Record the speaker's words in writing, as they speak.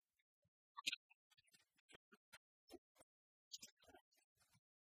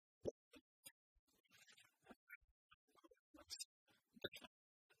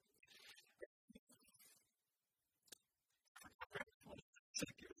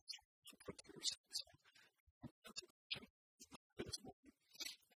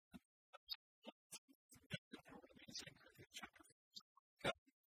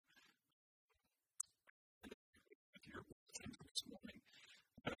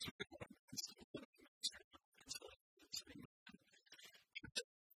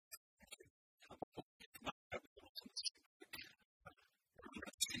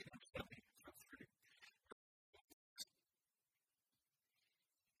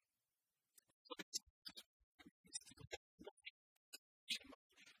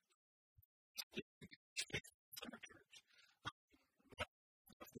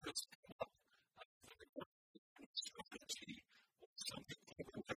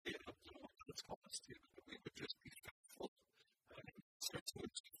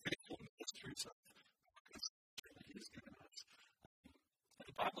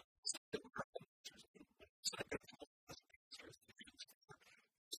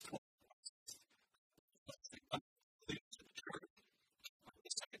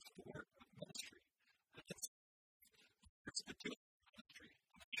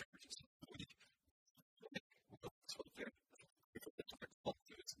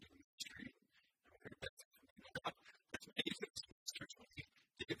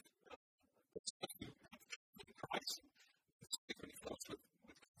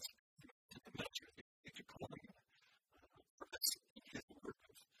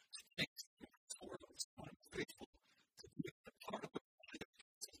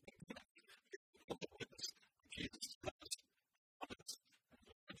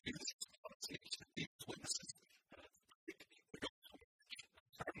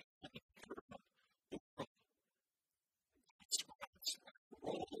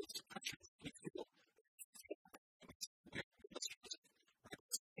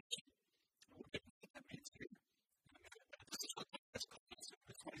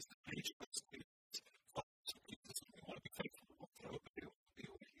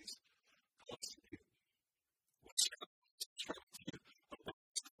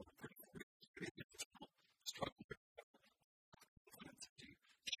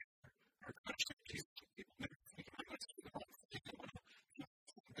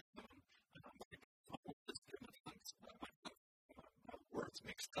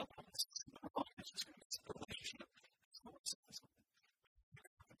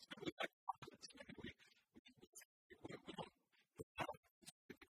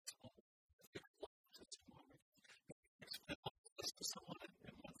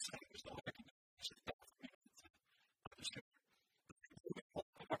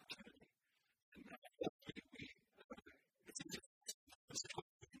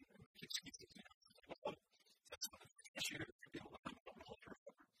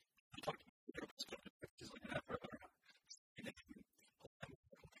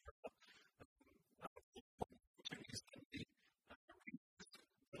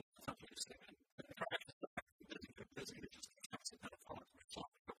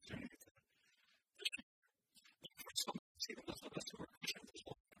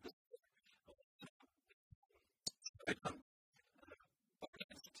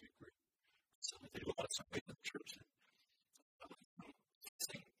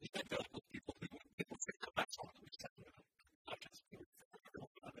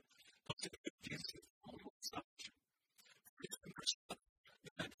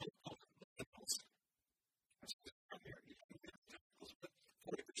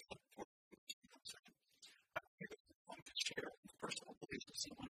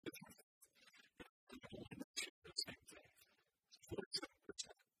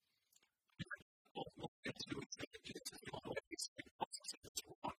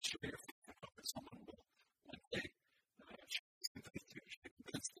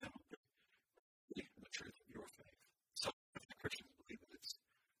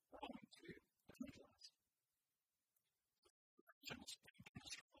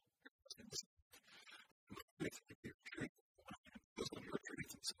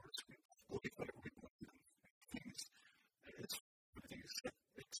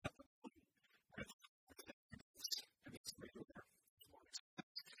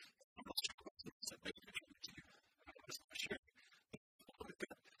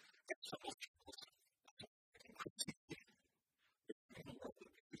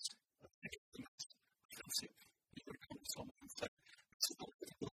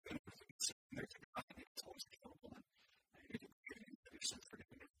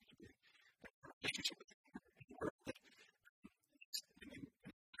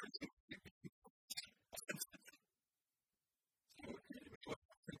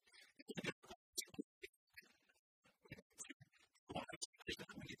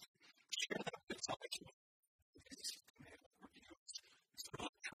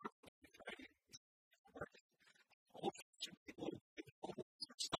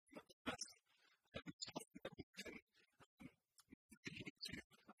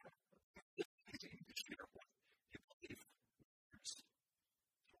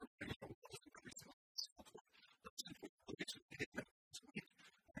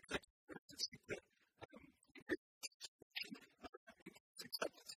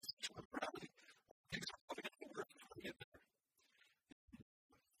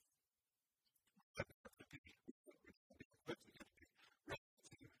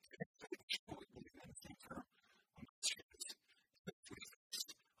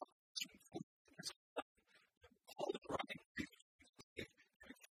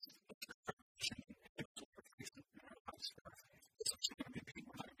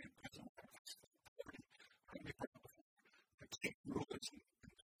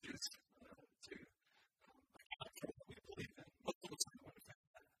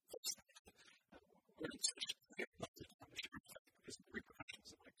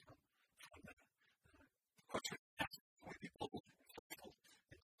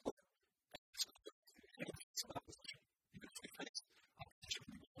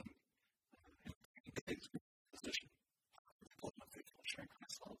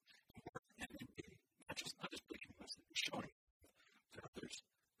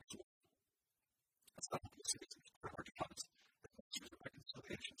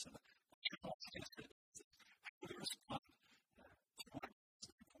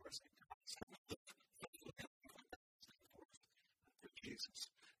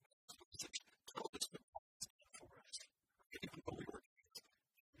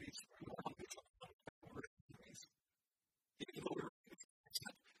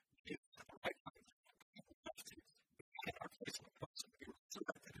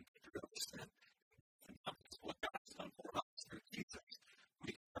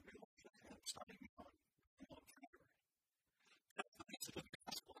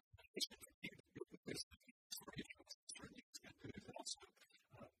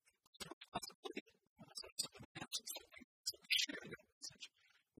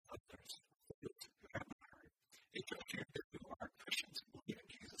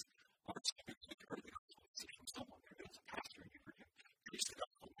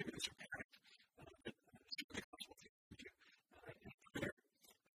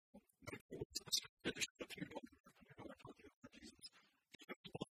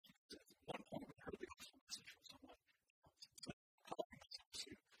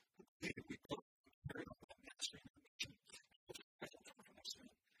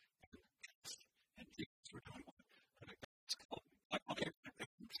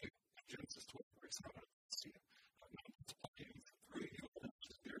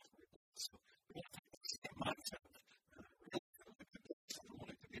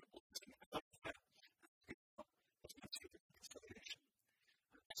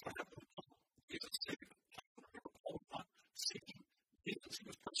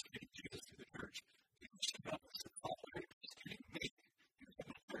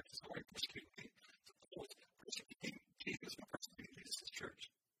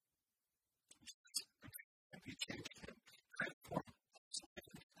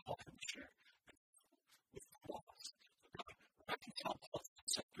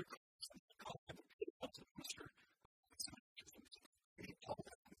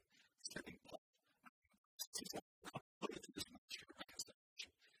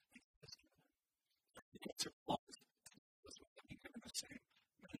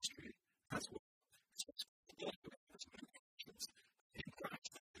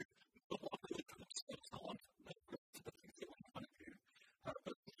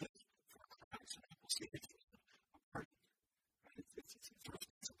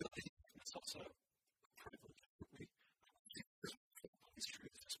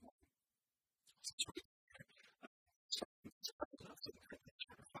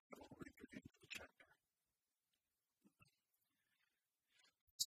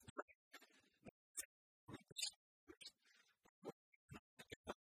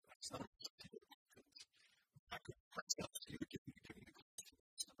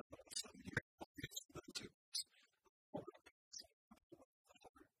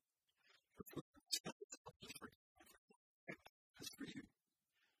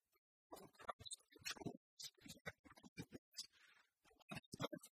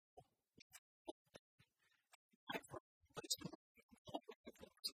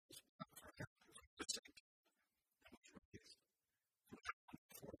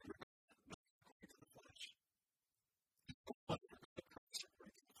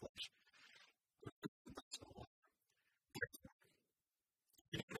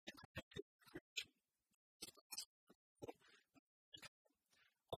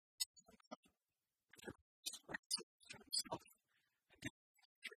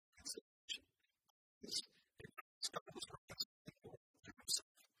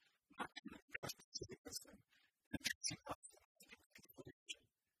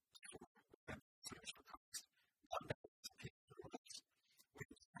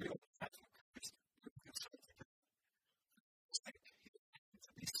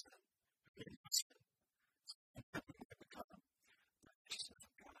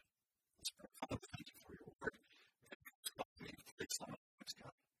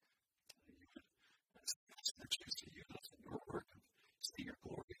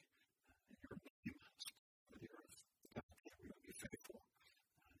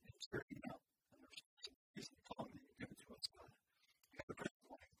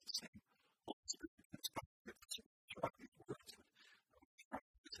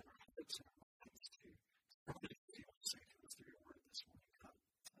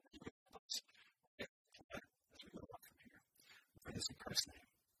In Christ's name.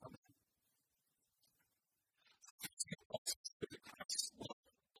 Amen.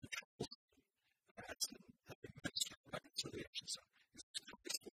 Reconciliation. So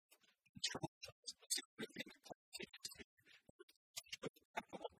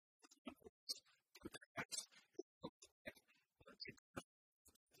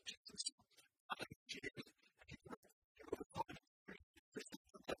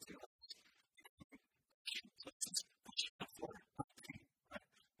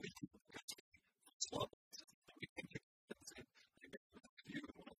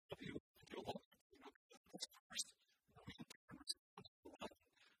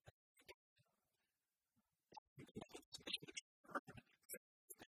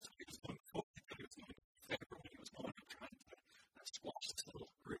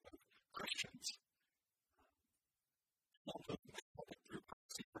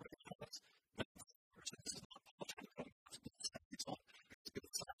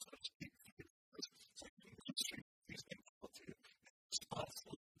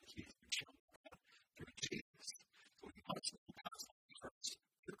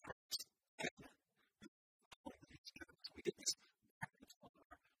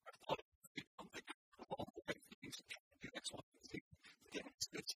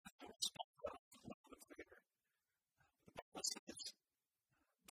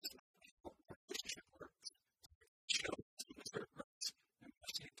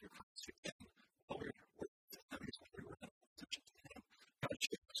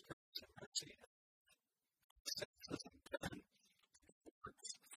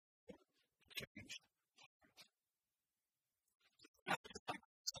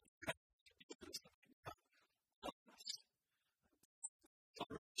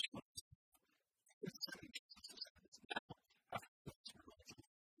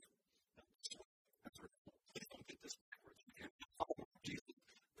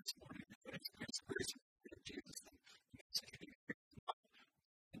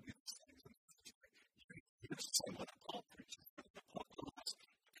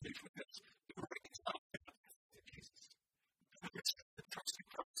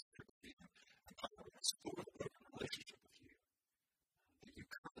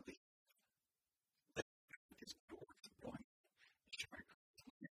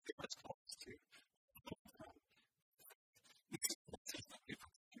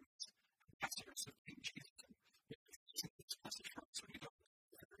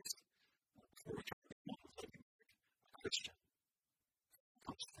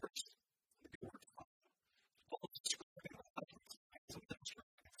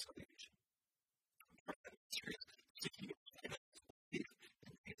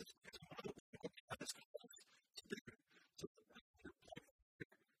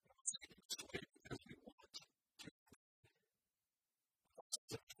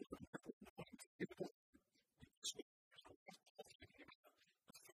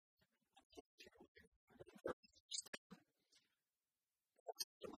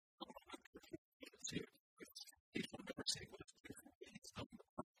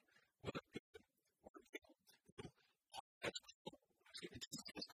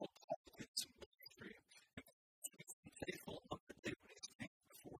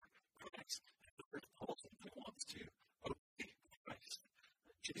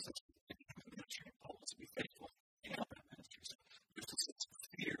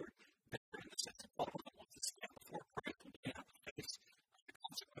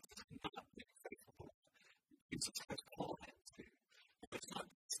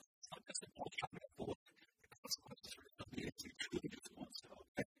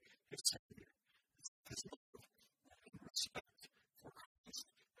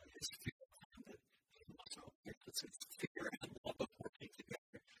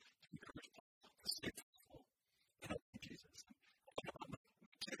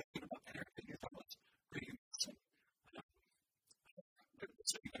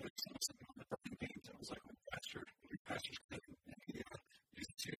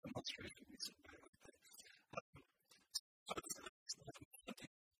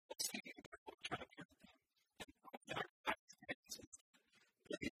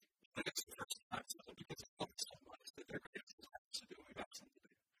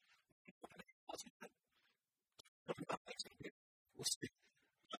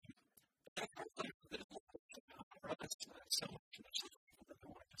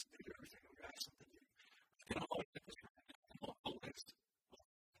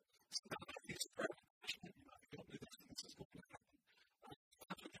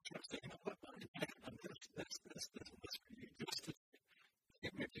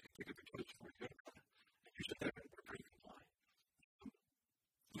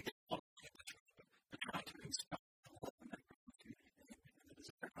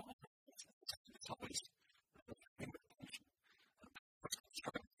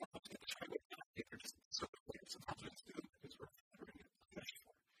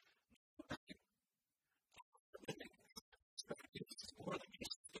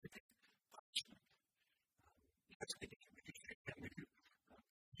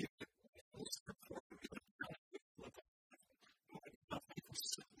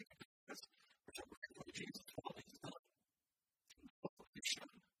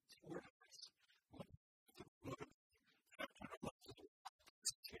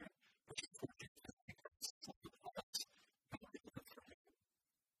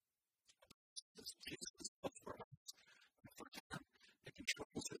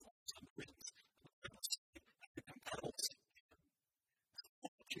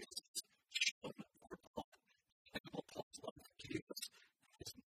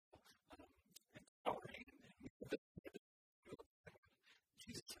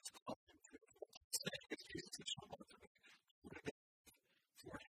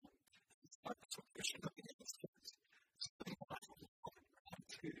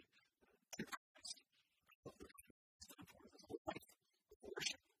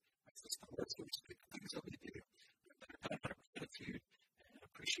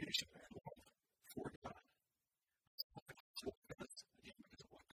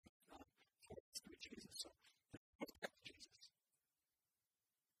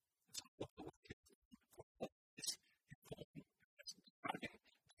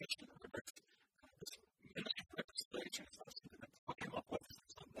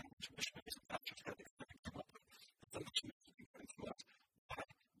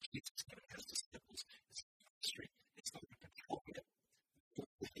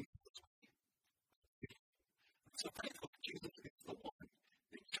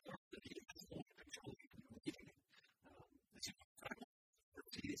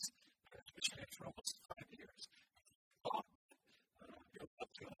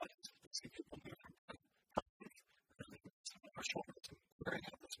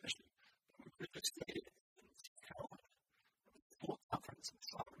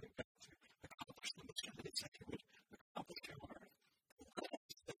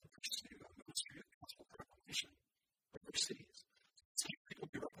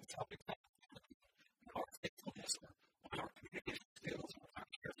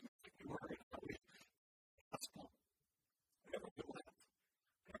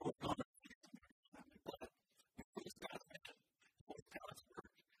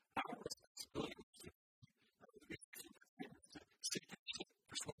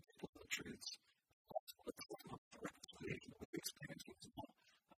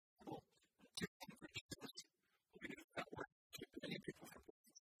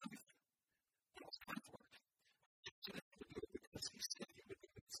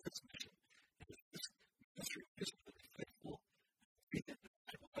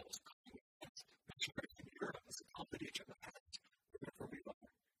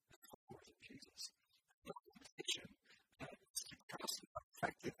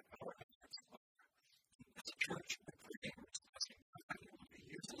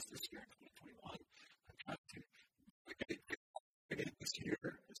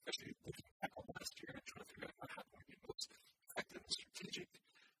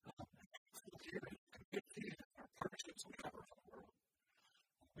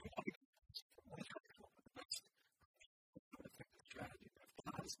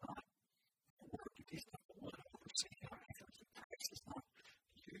does not work. These people want to oversee our efforts and practices, not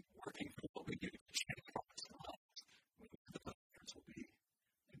you working for what we do to change Christ's lives. The efforts will be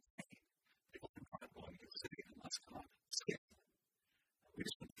in vain. People can try going to the city unless God saves them. We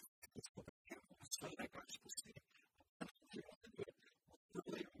just want to do this for the people. So that God's supposed to see. We want to do it.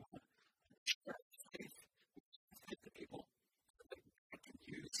 Literally, we want to share our faith with the people that they can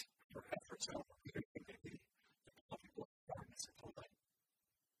use for efforts out of the community. People are darkness and all that.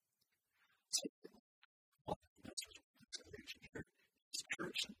 So, one of the messages of reconciliation here is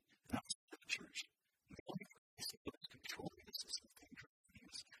church and outside the church. And the only place that is controlling this is the dangerous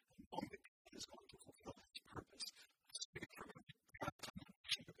things. And only God is going to fulfill his purpose. I speak for God to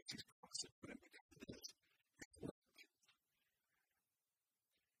understand because he's promised it, but because it is his work.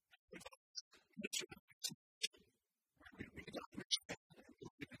 Mr. Reconciliation, where we can understand and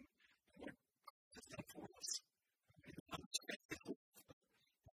believe in what God has done for us. We can understand the hope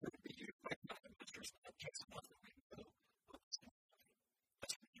that would be used by God and masters, not just enough that we know what is in life.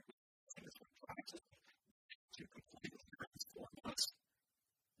 That's what you think is what drives us to completely transform us.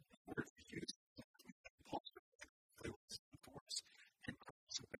 In order to use the impulsive that was for us and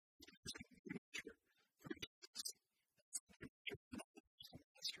also that we use in the nature for Jesus. That's the nature of the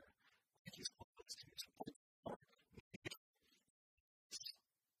master. Like he's called us to support our nature.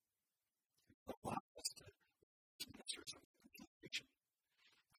 Allow us to ministers of reconciliation.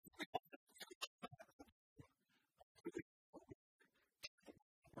 We want to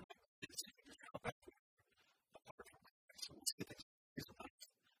so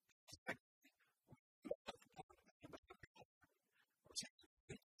we'll see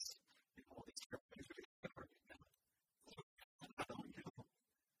things about all these different things we can work now. I don't know.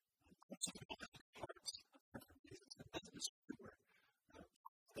 Some people have hearts for Jesus and business everywhere.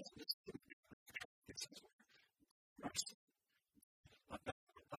 Business cases where mercy, not that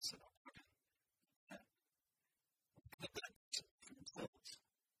for us at all. And let that for themselves.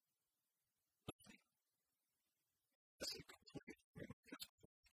 Nothing. This is completely because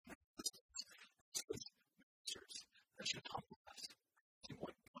this is ministers that should humble us in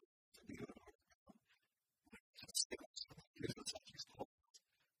what we want to do in order to come. And still, here's what's actually told us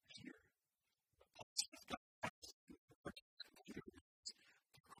here. But Paul says God has to do the work of computers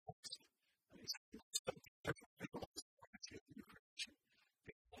to Christ. And he's something different people as far as the new creation.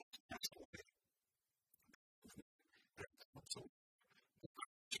 People have to pass away. There's also the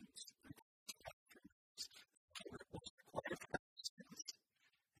Christians and the Catholics. Where it was required for us to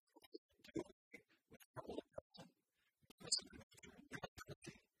do away with our old person because of the nature and the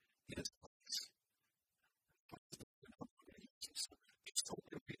authority in his place. Just so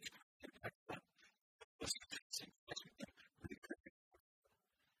that we can get back to that. This is the same place we can really create.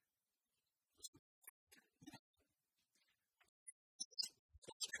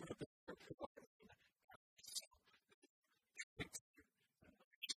 It's true of the work of God.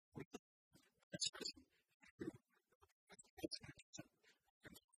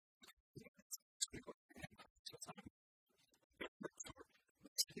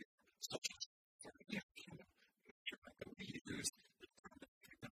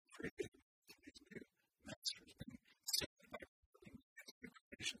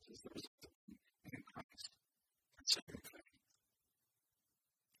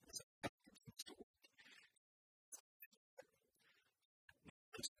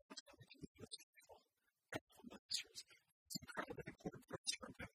 It's incredibly important for us to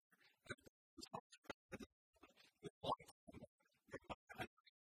remember that the talk about the long term of God.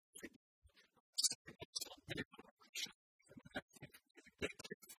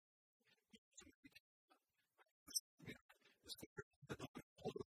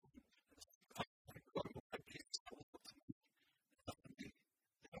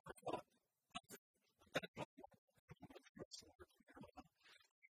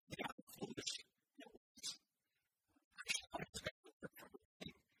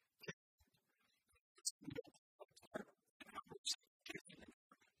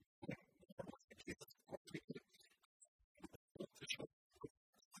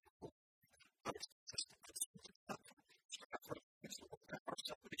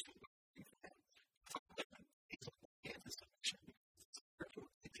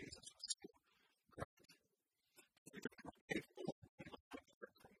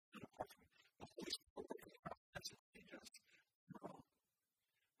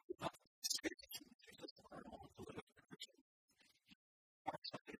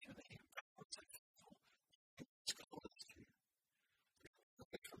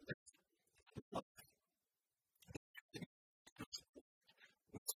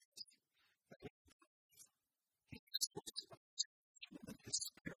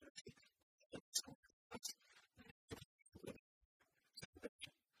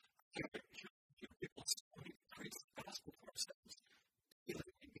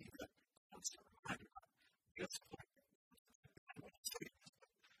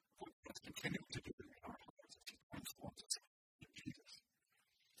 continuing to do it in our lives. He transforms us into Jesus.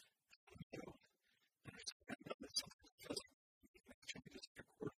 You know, I know that something doesn't make changes in your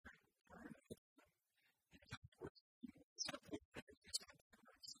quarter or in a something that is not the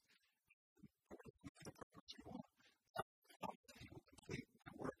purpose. Or the purpose you want. That He will complete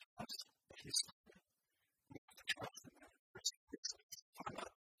the work in us that He started. We have to trust in that. Find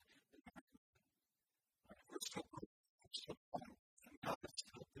out. We're still growing. We're still growing. And God is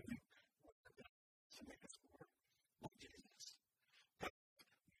still doing what He's done to make us more like Jesus. But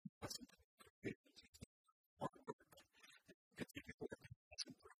He wasn't created to do hard work. He continued to work in us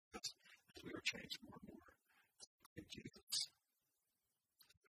and through us as we are changed more and more in Jesus.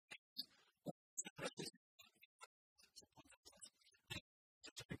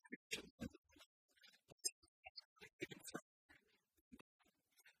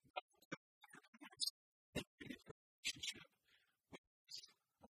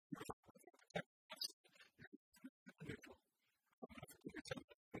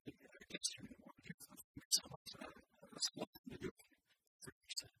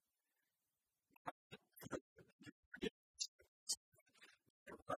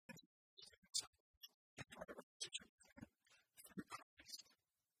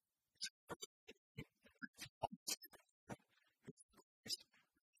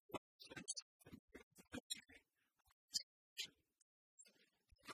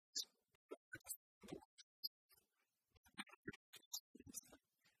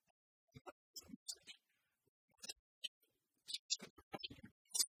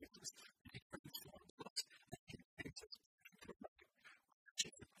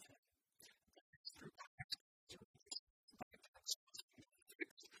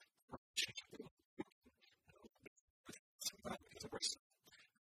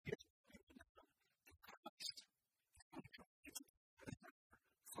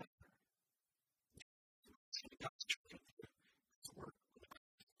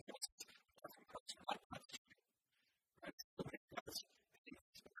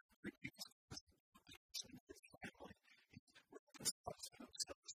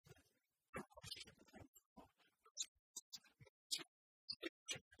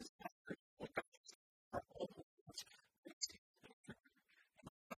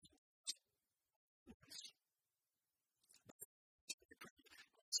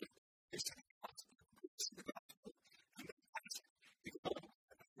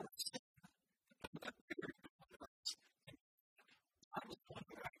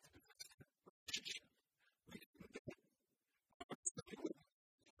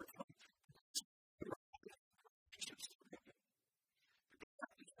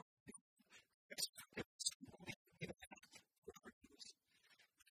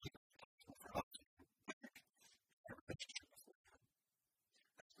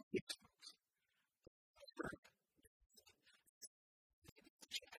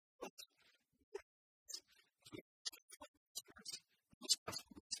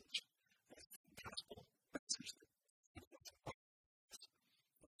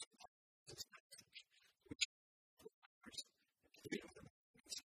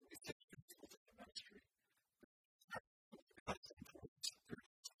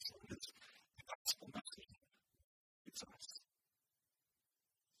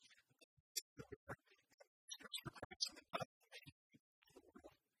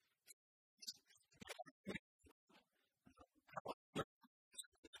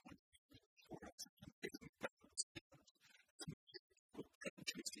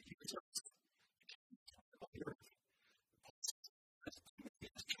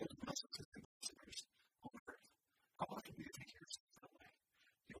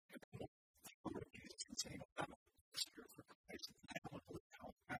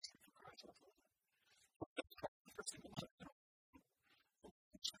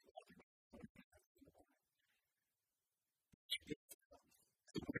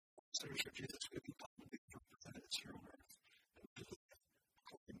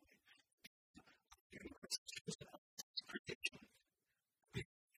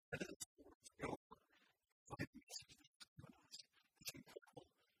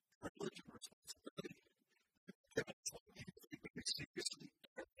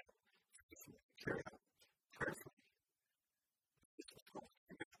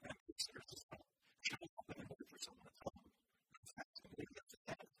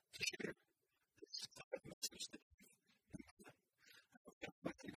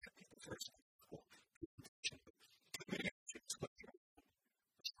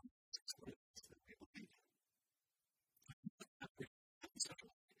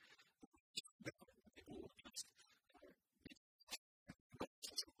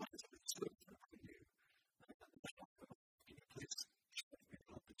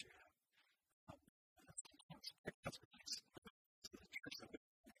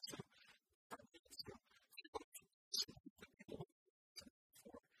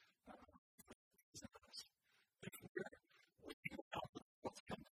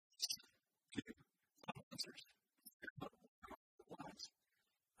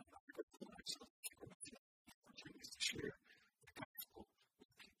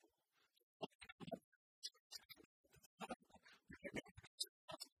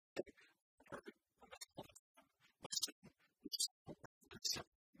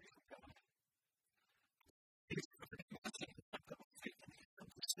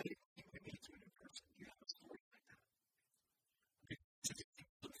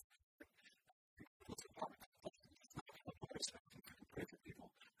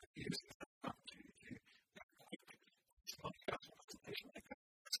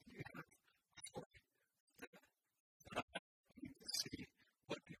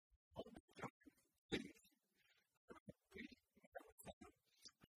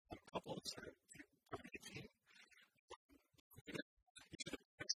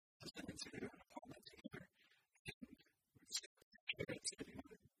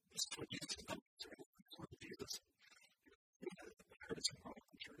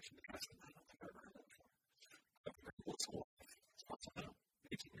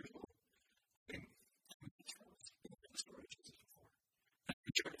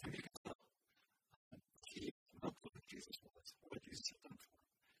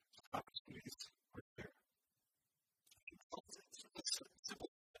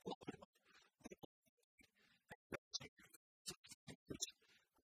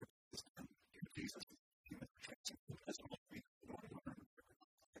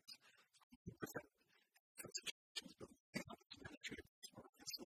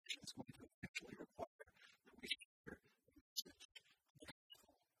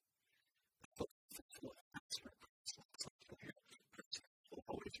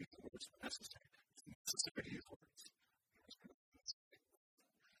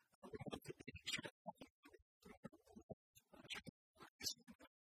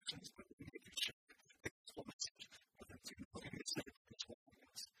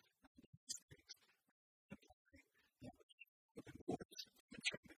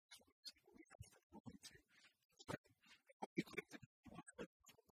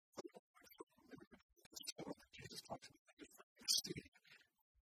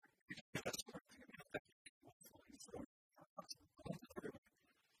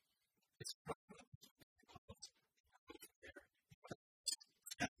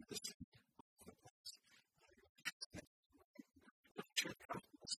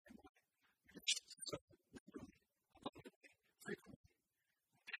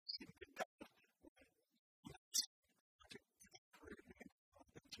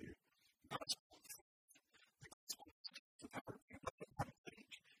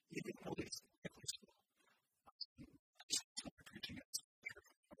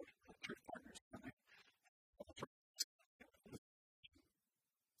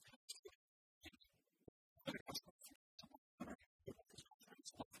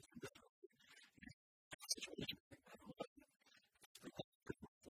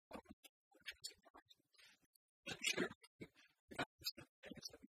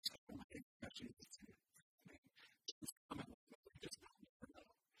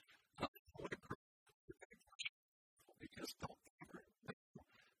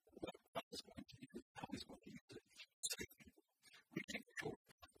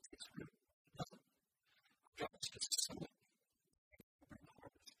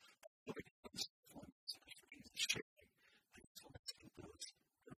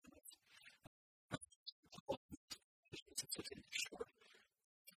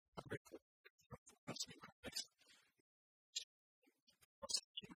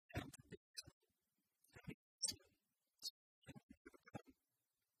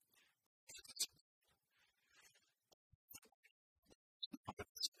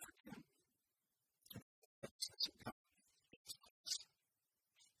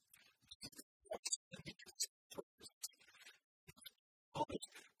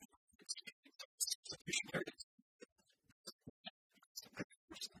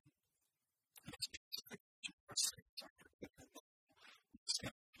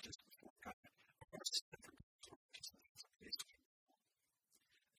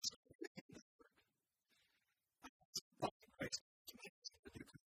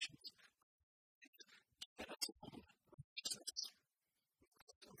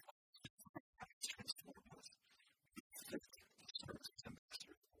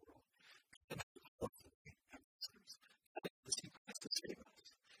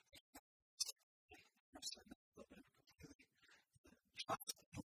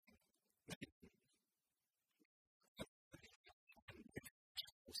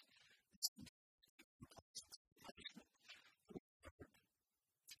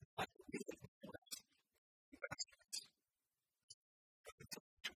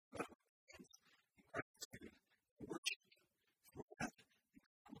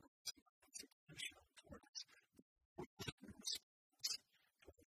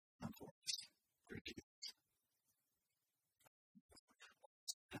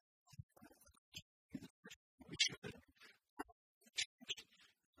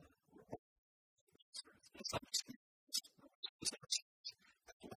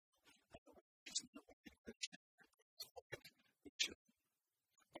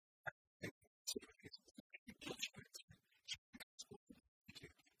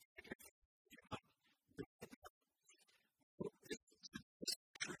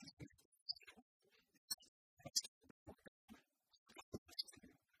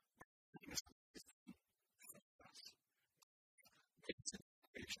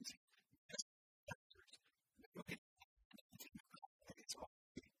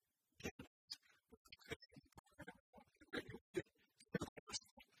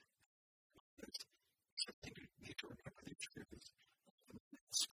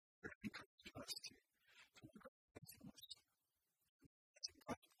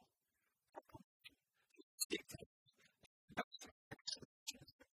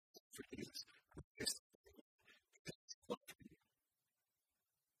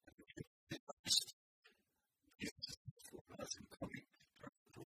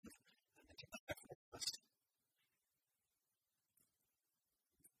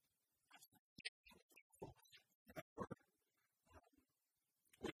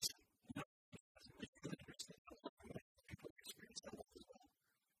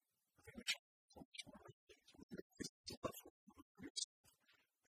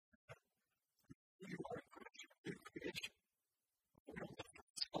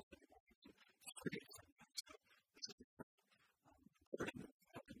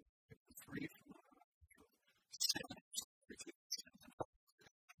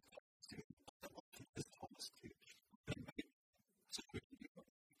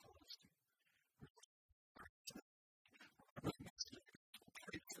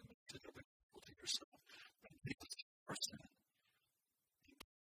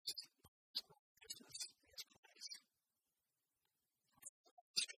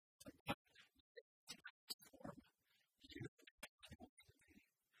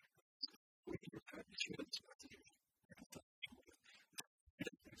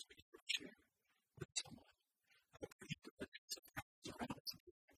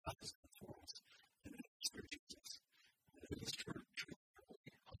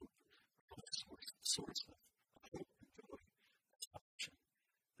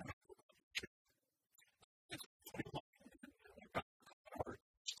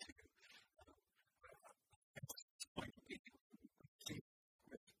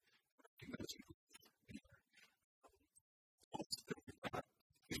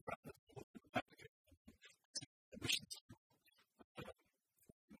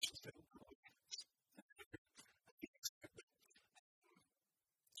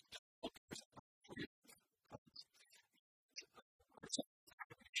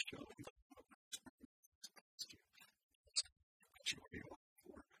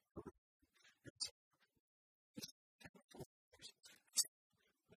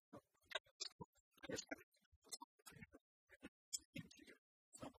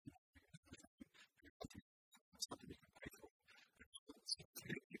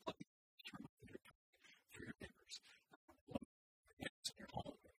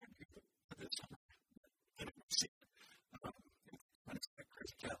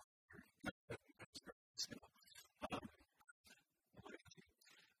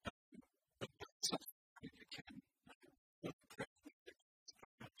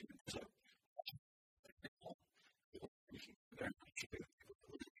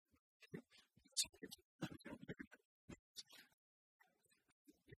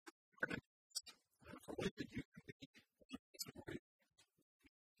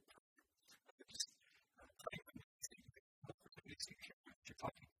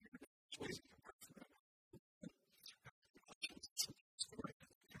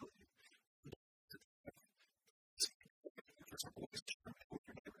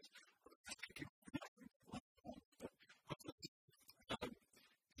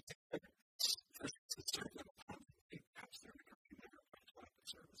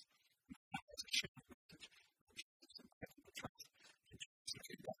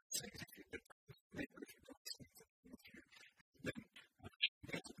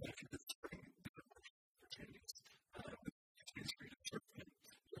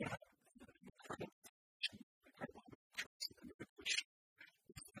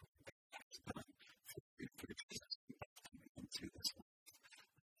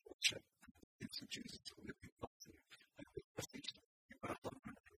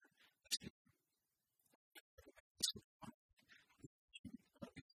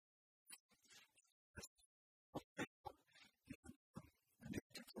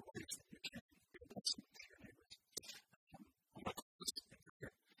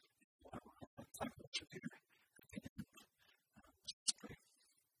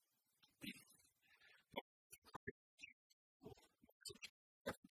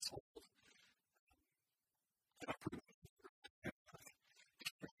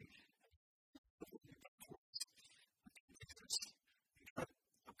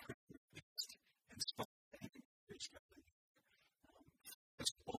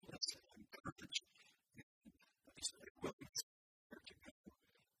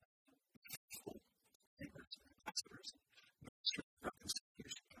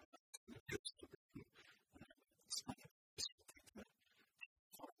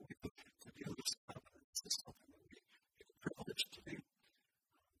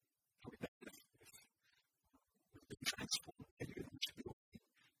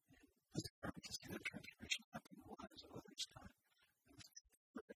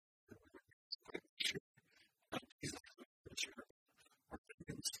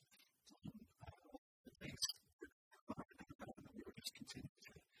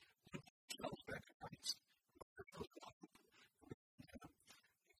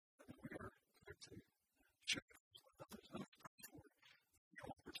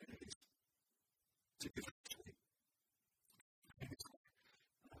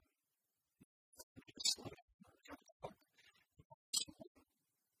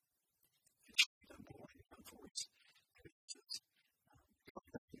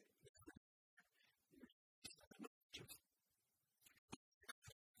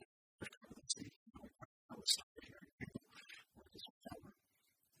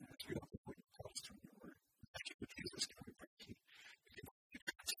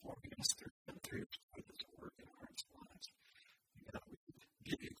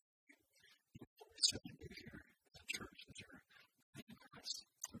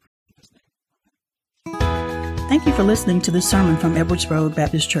 Thank you for listening to this sermon from Edwards Road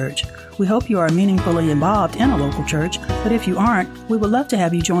Baptist Church. We hope you are meaningfully involved in a local church, but if you aren't, we would love to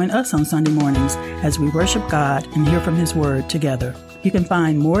have you join us on Sunday mornings as we worship God and hear from His Word together. You can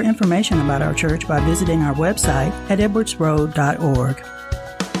find more information about our church by visiting our website at edwardsroad.org.